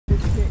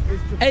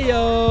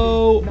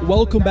Heyo,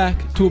 welcome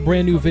back to a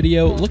brand new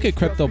video. Look at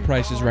crypto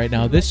prices right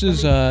now. This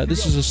is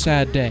a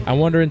sad day. I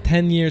wonder in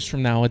 10 years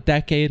from now, a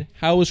decade,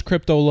 how is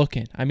crypto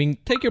looking? I mean,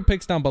 take your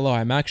picks down below.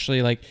 I'm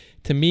actually like,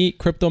 to me,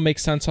 crypto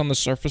makes sense on the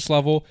surface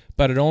level,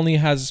 but it only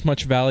has as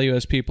much value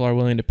as people are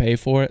willing to pay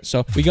for it.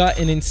 So we got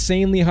an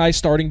insanely high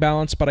starting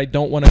balance, but I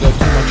don't want to go too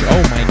much.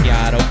 Oh my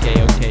God.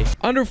 Okay.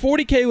 Under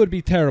 40K would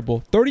be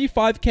terrible.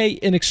 35K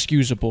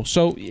inexcusable.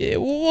 So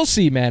we'll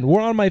see, man. We're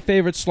on my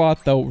favorite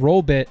slot though,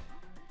 Rollbot.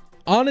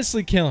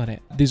 Honestly killing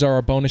it. These are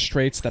our bonus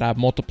traits that have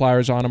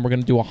multipliers on them. We're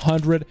going to do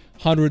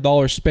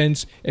 $100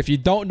 spins. If you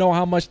don't know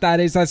how much that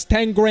is, that's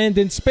 10 grand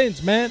in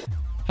spins, man.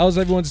 How's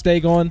everyone's day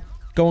going?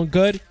 Going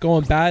good?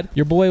 Going bad?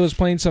 Your boy was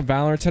playing some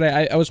Valorant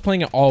today. I was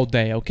playing it all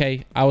day,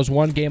 okay? I was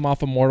one game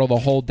off Immortal the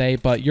whole day,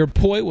 but your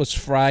boy was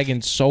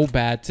fragging so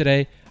bad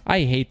today. I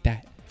hate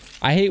that.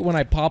 I hate when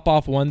I pop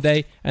off one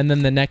day and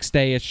then the next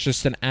day it's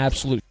just an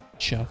absolute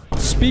show.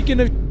 Speaking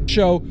of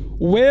show,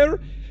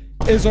 where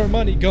is our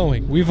money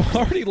going? We've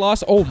already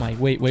lost. Oh my,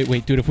 wait,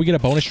 dude. If we get a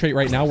bonus trait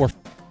right now, we're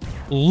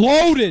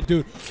loaded,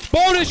 dude.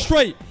 Bonus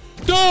trait,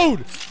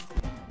 dude.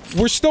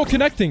 We're still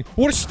connecting.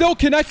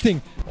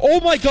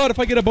 Oh my God, if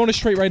I get a bonus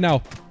trait right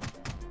now.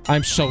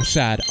 I'm so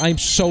sad.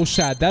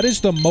 That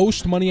is the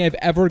most money I've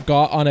ever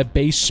got on a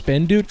base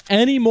spin, dude.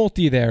 Any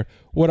multi there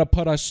would have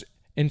put us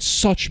in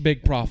such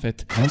big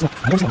profit.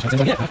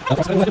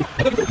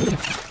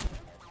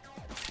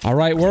 All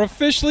right, we're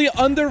officially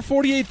under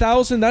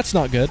 48,000. That's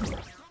not good.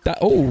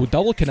 Oh,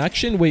 double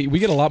connection. Wait, we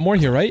get a lot more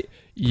here, right?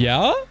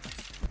 Yeah?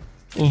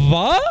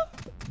 What?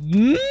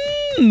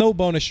 No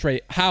bonus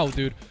trait. How,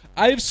 dude?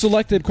 I've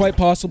selected quite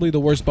possibly the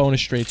worst bonus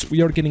traits.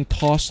 We are getting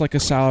tossed like a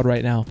salad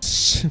right now.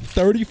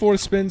 34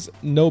 spins,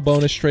 no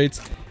bonus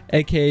traits,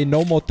 aka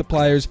no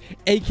multipliers,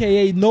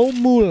 aka no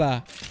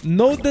mula,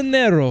 no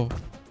dinero.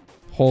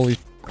 Holy,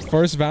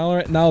 first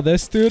Valorant, now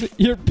this, dude.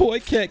 Your boy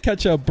can't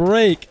catch a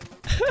break.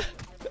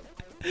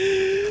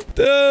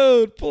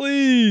 Dude,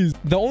 please.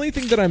 The only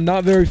thing that I'm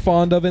not very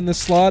fond of in this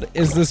slot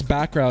is this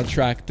background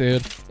track,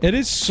 dude. It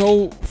is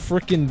so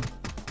freaking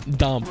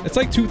dumb. It's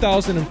like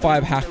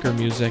 2005 hacker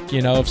music,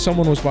 you know? If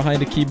someone was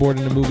behind a keyboard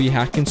in a movie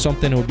hacking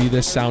something, it would be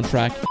this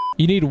soundtrack.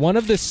 You need one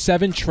of the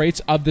 7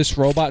 traits of this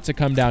robot to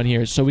come down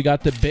here. So we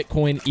got the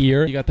Bitcoin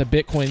ear, you got the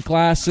Bitcoin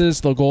glasses,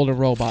 the golden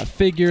robot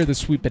figure, the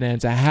sweet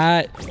bonanza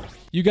hat.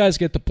 You guys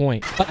get the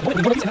point.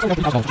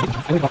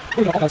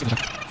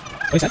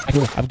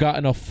 I've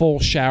gotten a full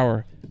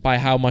shower by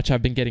how much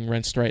I've been getting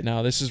rinsed right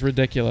now. This is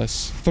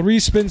ridiculous. 3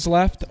 spins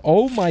left.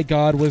 Oh my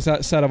God, was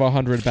that set of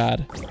 100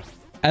 bad?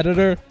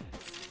 Editor,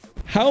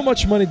 how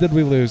much money did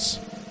we lose?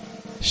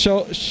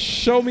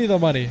 Show me the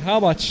money. How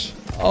much?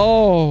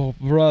 Oh,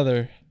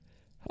 brother.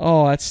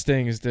 Oh, that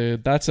stings,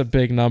 dude. That's a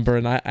big number,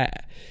 and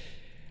I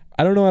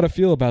don't know how to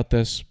feel about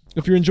this.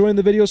 If you're enjoying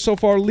the video so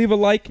far, leave a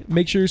like.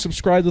 Make sure you're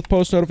subscribed with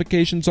post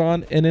notifications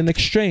on. And in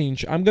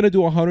exchange, I'm going to do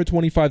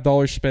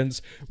 $125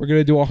 spins. We're going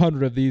to do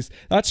 100 of these.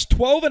 That's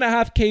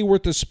 12.5K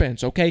worth of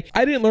spins, okay?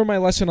 I didn't learn my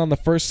lesson on the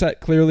first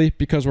set, clearly,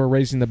 because we're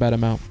raising the bet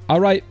amount. All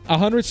right,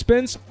 100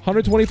 spins,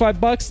 125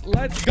 bucks.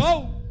 Let's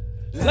go.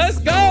 Let's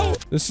go.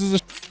 This is a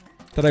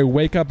that I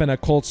wake up in a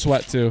cold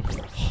sweat to.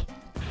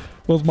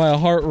 With my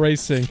heart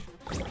racing.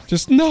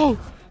 Just no.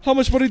 How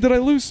much money did I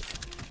lose?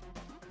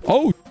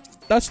 Oh,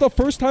 that's the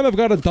first time I've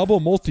got a double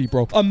multi,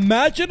 bro.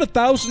 Imagine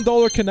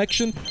 $1,000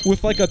 connection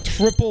with like a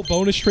triple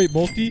bonus trait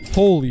multi.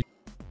 Holy.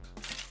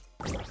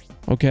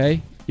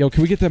 Okay. Yo,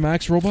 can we get the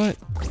max robot?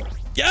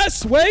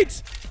 Yes,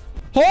 wait.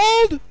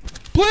 Hold.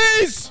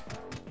 Please.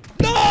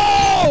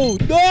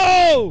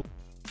 No.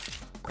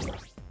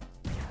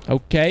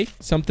 Okay,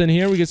 something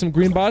here. We get some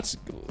green bots.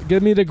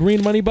 Give me the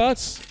green money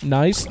bots.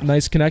 Nice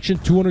connection.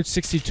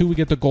 262. We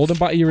get the golden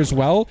bot here as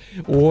well.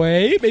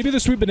 Wait, maybe the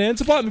sweet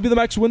bonanza bot. Maybe the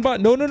max win bot.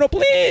 No,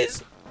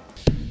 please.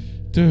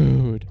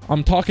 Dude,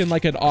 I'm talking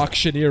like an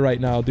auctioneer right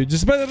now, dude.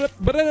 Just all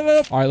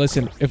right,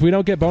 listen. If we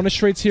don't get bonus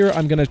traits here,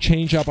 I'm gonna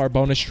change up our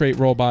bonus trait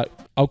robot.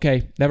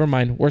 Okay, never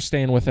mind. We're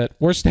staying with it.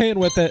 That's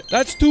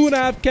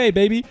 2.5K,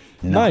 baby.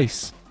 No.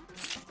 Nice.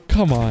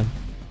 Come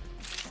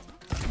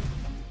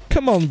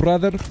on,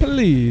 brother,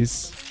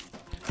 please.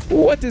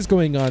 What is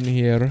going on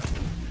here?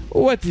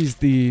 What is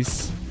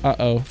this?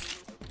 Uh-oh.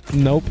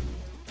 Nope.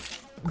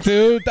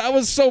 Dude, that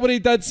was so many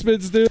dead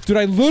spins, dude. Dude,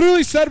 I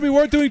literally said we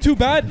weren't doing too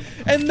bad,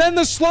 and then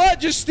the slot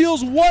just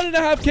steals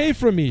 1.5K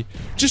from me.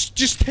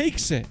 Just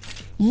takes it.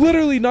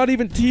 Literally not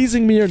even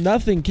teasing me or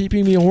nothing,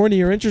 keeping me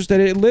horny or interested.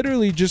 It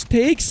literally just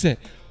takes it.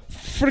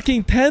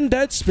 Freaking 10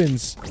 dead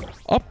spins.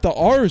 Up the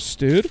arse,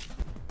 dude.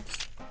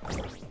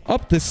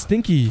 Up the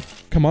stinky.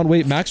 Come on,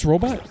 wait, max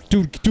robot?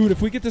 Dude,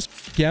 if we get this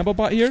gamble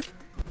bot here?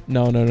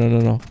 No.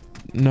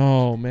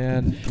 No,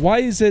 man. Why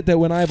is it that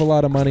when I have a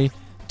lot of money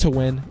to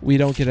win, we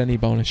don't get any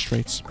bonus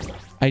traits?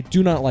 I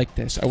do not like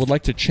this. I would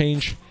like to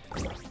change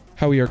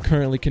how we are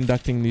currently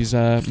conducting these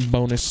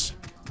bonus.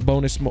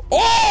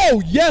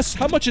 Oh, yes!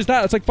 How much is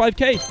that? It's like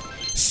 5K.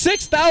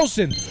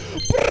 6,000.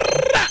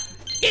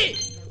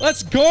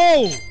 Let's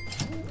go!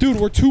 Dude,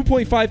 we're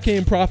 2.5K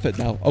in profit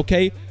now,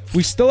 okay?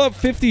 We still have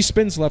 50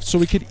 spins left, so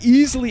we could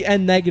easily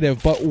end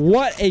negative. But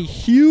what a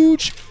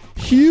huge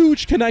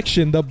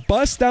connection. The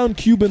bust down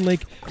Cuban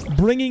link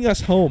bringing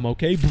us home,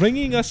 okay?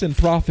 Bringing us in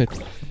profit.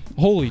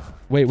 Holy...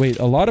 Wait.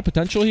 A lot of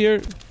potential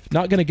here.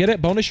 Not gonna get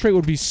it. Bonus trade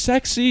would be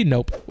sexy.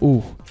 Nope.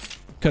 Ooh.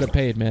 Could have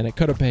paid, man. It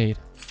could have paid.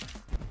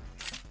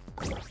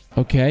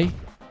 Okay.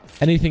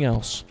 Anything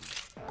else?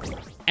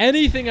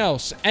 Anything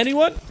else?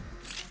 Anyone?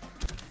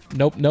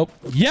 Nope.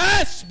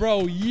 Yes,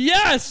 bro.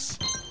 Yes!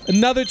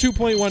 Another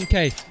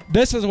 2.1k.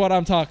 This is what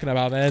I'm talking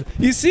about, man.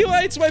 You see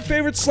why it's my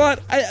favorite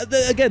slot?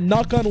 Again,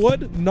 knock on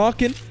wood.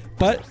 Knocking.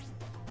 But,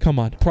 come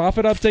on.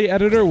 Profit update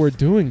editor. We're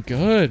doing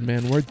good,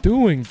 man. We're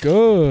doing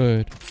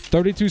good.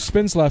 32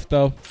 spins left,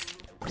 though.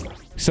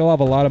 Still have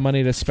a lot of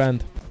money to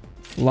spend.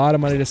 A lot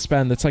of money to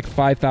spend. It's like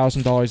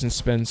 $5,000 in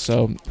spins.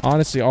 So,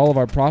 honestly, all of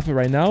our profit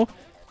right now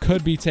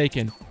could be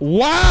taken.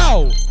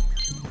 Wow!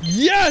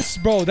 Yes,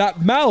 bro.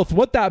 That mouth.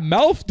 What that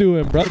mouth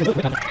doing, bro?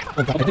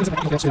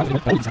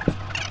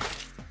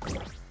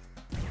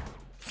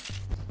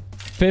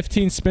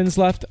 15 spins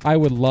left. I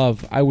would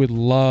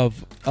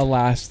love a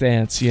last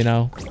dance, you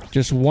know?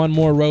 Just one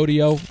more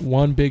rodeo,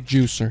 one big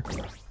juicer.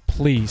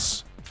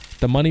 Please.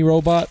 The money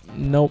robot?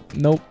 Nope.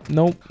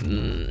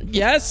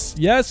 Yes.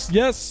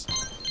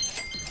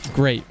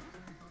 Great.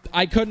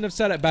 I couldn't have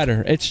said it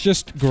better. It's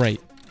just great.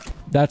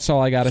 That's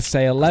all I gotta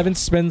say. 11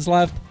 spins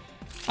left.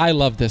 I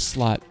love this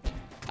slot.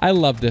 I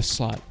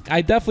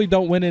definitely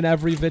don't win in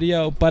every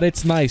video, but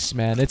it's nice,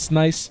 man. It's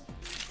nice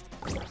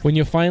when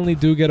you finally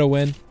do get a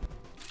win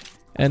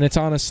and it's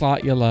on a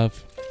slot you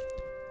love.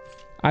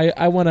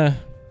 I wanna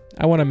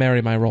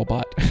marry my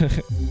robot.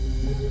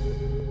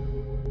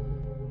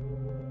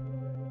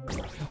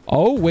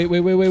 Oh, wait.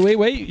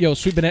 Yo,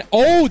 sweet banana.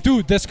 Oh,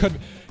 dude, this could...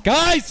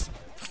 Guys!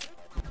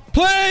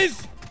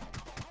 Please!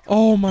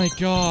 Oh, my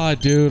God,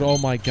 dude. Oh,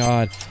 my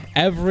God.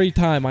 Every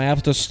time I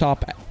have to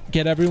stop,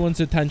 get everyone's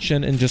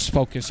attention, and just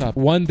focus up.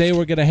 One day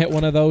we're going to hit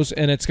one of those,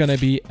 and it's going to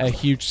be a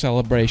huge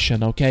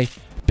celebration, okay?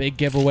 Big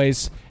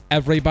giveaways.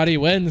 Everybody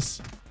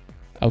wins.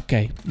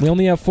 Okay. We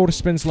only have 4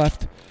 spins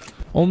left.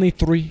 Only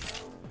 3.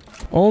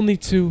 Only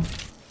 2.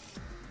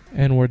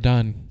 And we're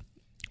done.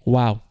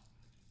 Wow.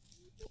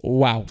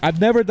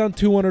 I've never done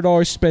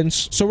 $200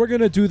 spins, so we're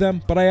going to do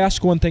them, but I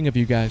ask one thing of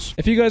you guys.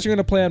 If you guys are going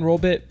to play on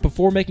Rollbit,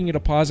 before making a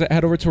deposit,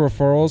 head over to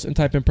referrals and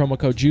type in promo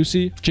code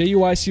JUICY,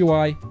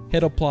 J-U-I-C-Y,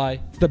 hit apply.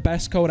 The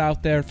best code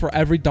out there. For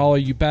every dollar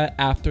you bet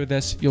after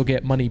this, you'll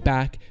get money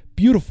back.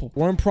 Beautiful.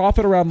 We're in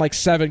profit around like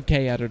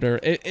 7k, editor.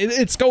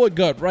 It's going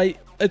good, right?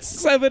 It's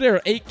 7 or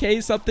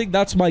 8k something.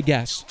 That's my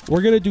guess.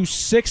 We're going to do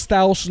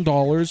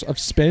 $6,000 of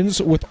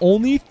spins with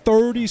only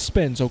 30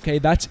 spins, okay?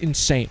 That's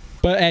insane.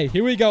 But hey,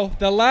 here we go.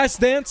 The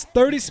last dance,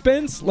 30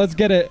 spins. Let's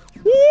get it.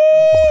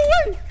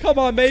 Woo! Come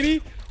on,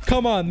 baby.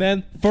 Come on,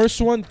 man. First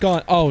one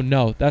gone. Oh,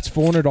 no. That's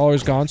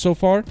 $400 gone so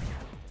far.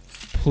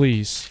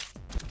 Please.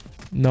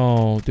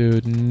 No,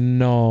 dude.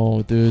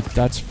 No, dude.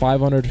 That's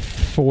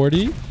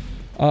 540.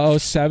 Uh-oh,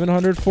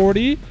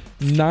 740.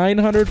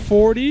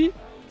 940.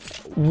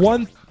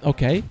 1...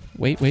 Okay.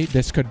 Wait.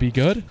 This could be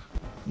good.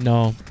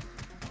 No.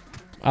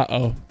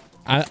 Uh-oh.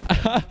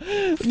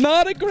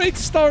 Not a great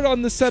start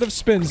on the set of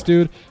spins,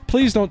 dude.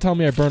 Please don't tell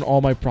me I burn all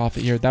my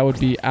profit here. That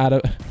would be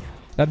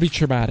that'd be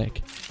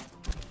traumatic.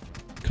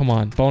 Come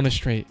on, bonus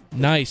trade.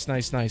 Nice.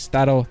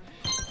 That'll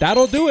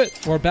do it.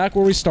 We're back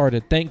where we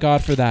started. Thank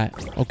God for that.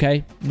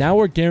 Okay, now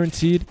we're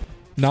guaranteed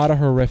not a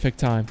horrific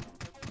time.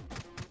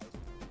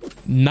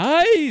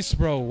 Nice,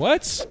 bro.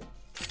 What?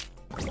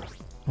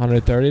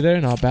 130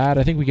 there, not bad.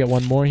 I think we get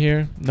one more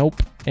here.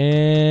 Nope.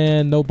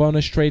 And no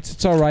bonus traits.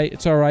 It's all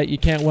right. You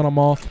can't win them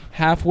all.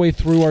 Halfway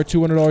through our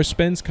 $200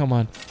 spins. Come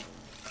on.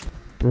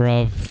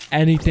 Bruv.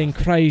 Anything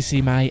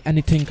crazy, mate.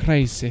 Anything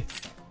crazy.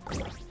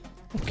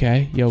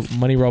 Okay. Yo,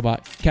 money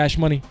robot. Cash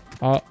money.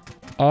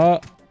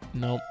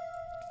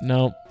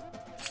 Nope.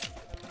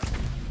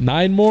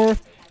 9 more.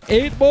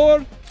 8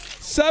 more.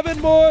 7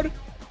 more.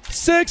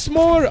 6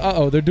 more.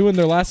 Uh-oh, they're doing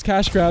their last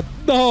cash grab.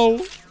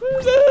 No.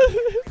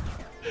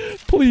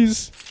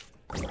 Please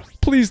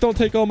don't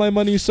take all my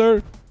money,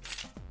 sir.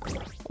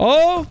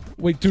 Oh,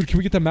 wait, dude, can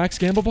we get the max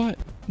gamble bot?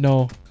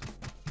 No.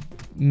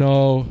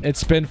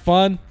 It's been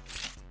fun.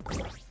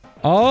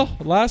 Oh,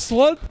 last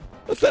one.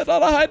 Let's end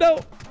on a high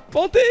note.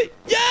 Multi.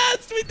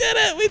 Yes, we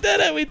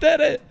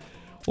did it.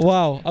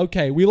 Wow.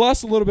 Okay, we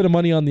lost a little bit of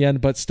money on the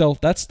end, but still,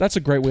 that's a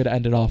great way to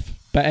end it off.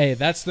 But hey,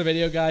 that's the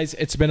video, guys.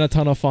 It's been a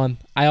ton of fun.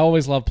 I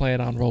always love playing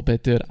on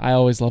Rollbit, dude.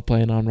 I'm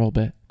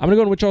gonna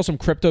go and withdraw some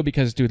crypto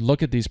because, dude,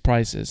 look at these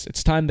prices.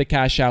 It's time to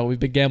cash out. We've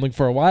been gambling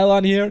for a while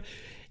on here,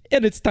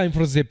 and it's time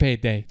for the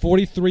payday.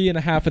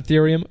 43.5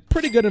 Ethereum.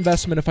 Pretty good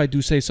investment if I do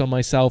say so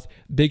myself.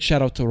 Big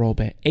shout out to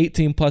Rollbit.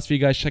 18 plus for you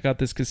guys. Check out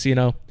this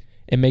casino.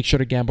 And make sure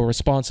to gamble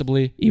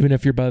responsibly. Even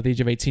if you're above the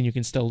age of 18, you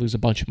can still lose a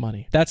bunch of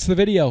money. That's the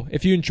video.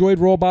 If you enjoyed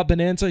Rollbot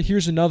Bonanza,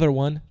 here's another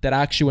one that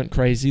actually went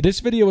crazy. This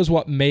video is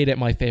what made it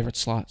my favorite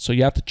slot, so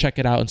you have to check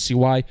it out and see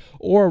why.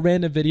 Or a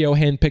random video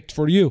handpicked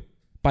for you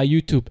by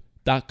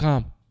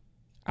youtube.com.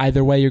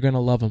 Either way, you're going to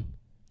love them.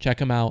 Check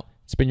them out.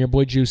 It's been your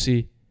boy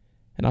Juicy,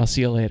 and I'll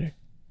see you later.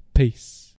 Peace.